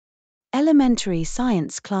Elementary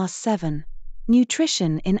Science Class 7.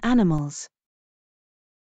 Nutrition in Animals.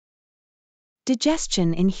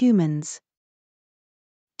 Digestion in humans.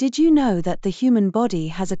 Did you know that the human body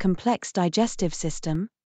has a complex digestive system?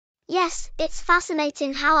 Yes, it's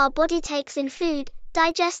fascinating how our body takes in food,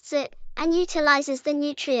 digests it, and utilizes the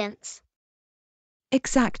nutrients.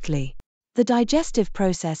 Exactly. The digestive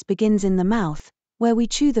process begins in the mouth, where we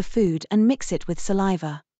chew the food and mix it with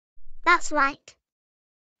saliva. That's right.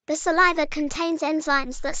 The saliva contains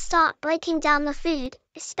enzymes that start breaking down the food,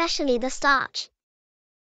 especially the starch.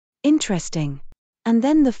 Interesting. And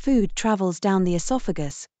then the food travels down the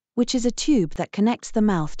esophagus, which is a tube that connects the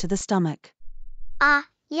mouth to the stomach. Ah,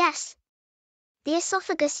 yes. The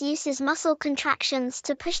esophagus uses muscle contractions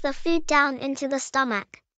to push the food down into the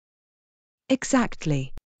stomach.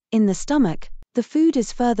 Exactly. In the stomach, the food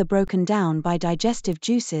is further broken down by digestive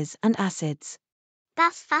juices and acids.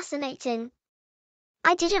 That's fascinating.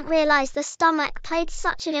 I didn't realize the stomach played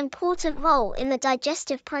such an important role in the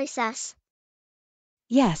digestive process.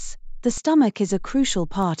 Yes, the stomach is a crucial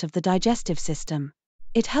part of the digestive system.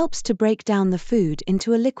 It helps to break down the food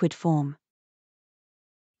into a liquid form.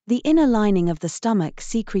 The inner lining of the stomach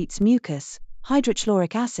secretes mucus,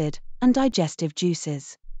 hydrochloric acid, and digestive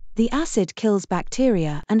juices. The acid kills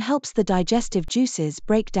bacteria and helps the digestive juices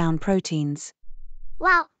break down proteins.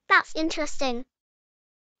 Wow, that's interesting.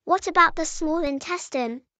 What about the small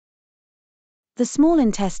intestine? The small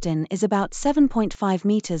intestine is about 7.5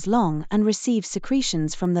 meters long and receives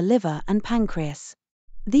secretions from the liver and pancreas.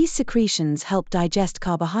 These secretions help digest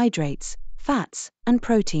carbohydrates, fats, and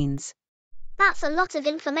proteins. That's a lot of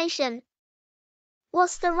information.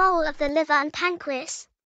 What's the role of the liver and pancreas?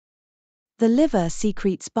 The liver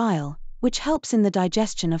secretes bile, which helps in the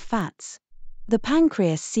digestion of fats. The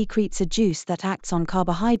pancreas secretes a juice that acts on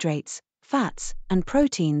carbohydrates, fats, and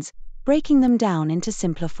proteins, breaking them down into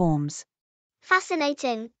simpler forms.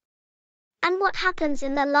 Fascinating. And what happens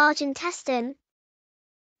in the large intestine?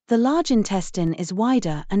 The large intestine is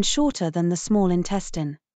wider and shorter than the small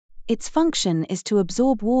intestine. Its function is to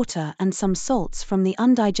absorb water and some salts from the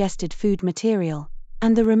undigested food material,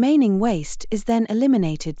 and the remaining waste is then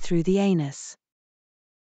eliminated through the anus.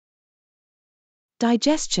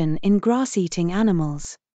 Digestion in grass-eating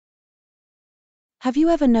animals. Have you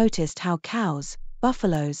ever noticed how cows,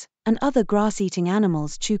 buffaloes, and other grass-eating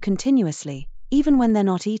animals chew continuously, even when they're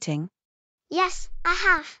not eating? Yes, I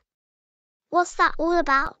have. What's that all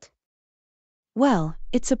about? Well,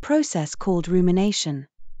 it's a process called rumination.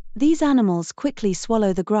 These animals quickly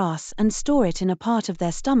swallow the grass and store it in a part of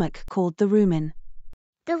their stomach called the rumen.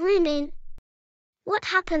 The rumen. What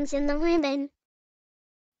happens in the rumen?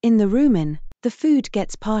 In the rumen, the food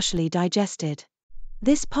gets partially digested.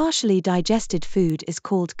 This partially digested food is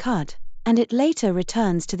called cud, and it later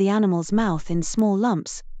returns to the animal's mouth in small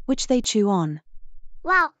lumps, which they chew on.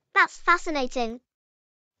 Wow, that's fascinating.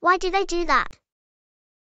 Why do they do that?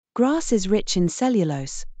 Grass is rich in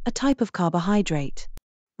cellulose, a type of carbohydrate.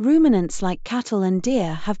 Ruminants like cattle and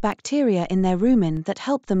deer have bacteria in their rumen that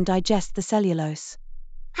help them digest the cellulose.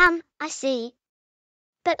 I see.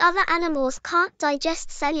 But other animals can't digest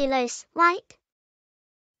cellulose, right?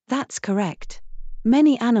 That's correct.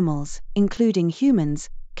 Many animals, including humans,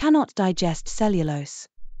 cannot digest cellulose.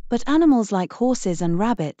 But animals like horses and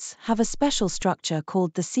rabbits have a special structure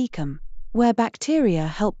called the cecum, where bacteria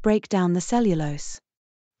help break down the cellulose.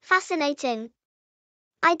 Fascinating.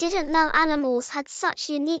 I didn't know animals had such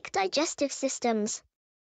unique digestive systems.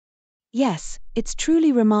 Yes, it's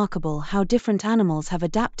truly remarkable how different animals have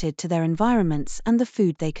adapted to their environments and the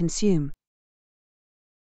food they consume.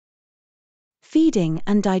 Feeding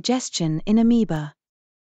and digestion in amoeba.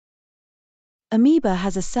 Amoeba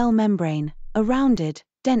has a cell membrane, a rounded,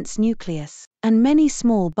 dense nucleus, and many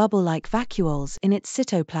small bubble-like vacuoles in its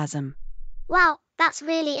cytoplasm. Wow, that's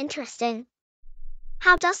really interesting.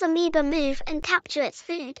 How does amoeba move and capture its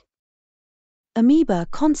food? Amoeba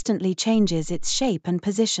constantly changes its shape and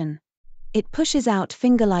position. It pushes out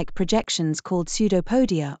finger-like projections called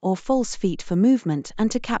pseudopodia or false feet for movement and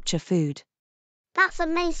to capture food. That's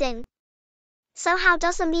amazing. So how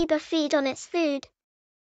does amoeba feed on its food?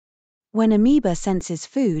 When amoeba senses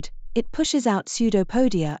food, it pushes out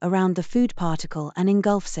pseudopodia around the food particle and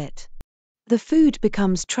engulfs it. The food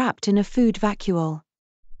becomes trapped in a food vacuole.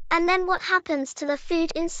 And then what happens to the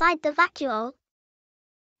food inside the vacuole?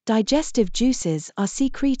 Digestive juices are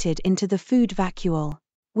secreted into the food vacuole,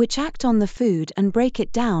 which act on the food and break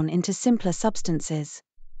it down into simpler substances.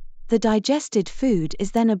 The digested food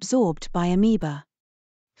is then absorbed by amoeba.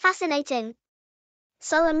 Fascinating.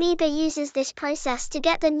 So amoeba uses this process to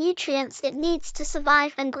get the nutrients it needs to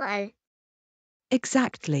survive and grow.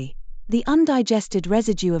 Exactly. The undigested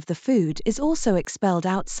residue of the food is also expelled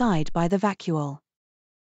outside by the vacuole.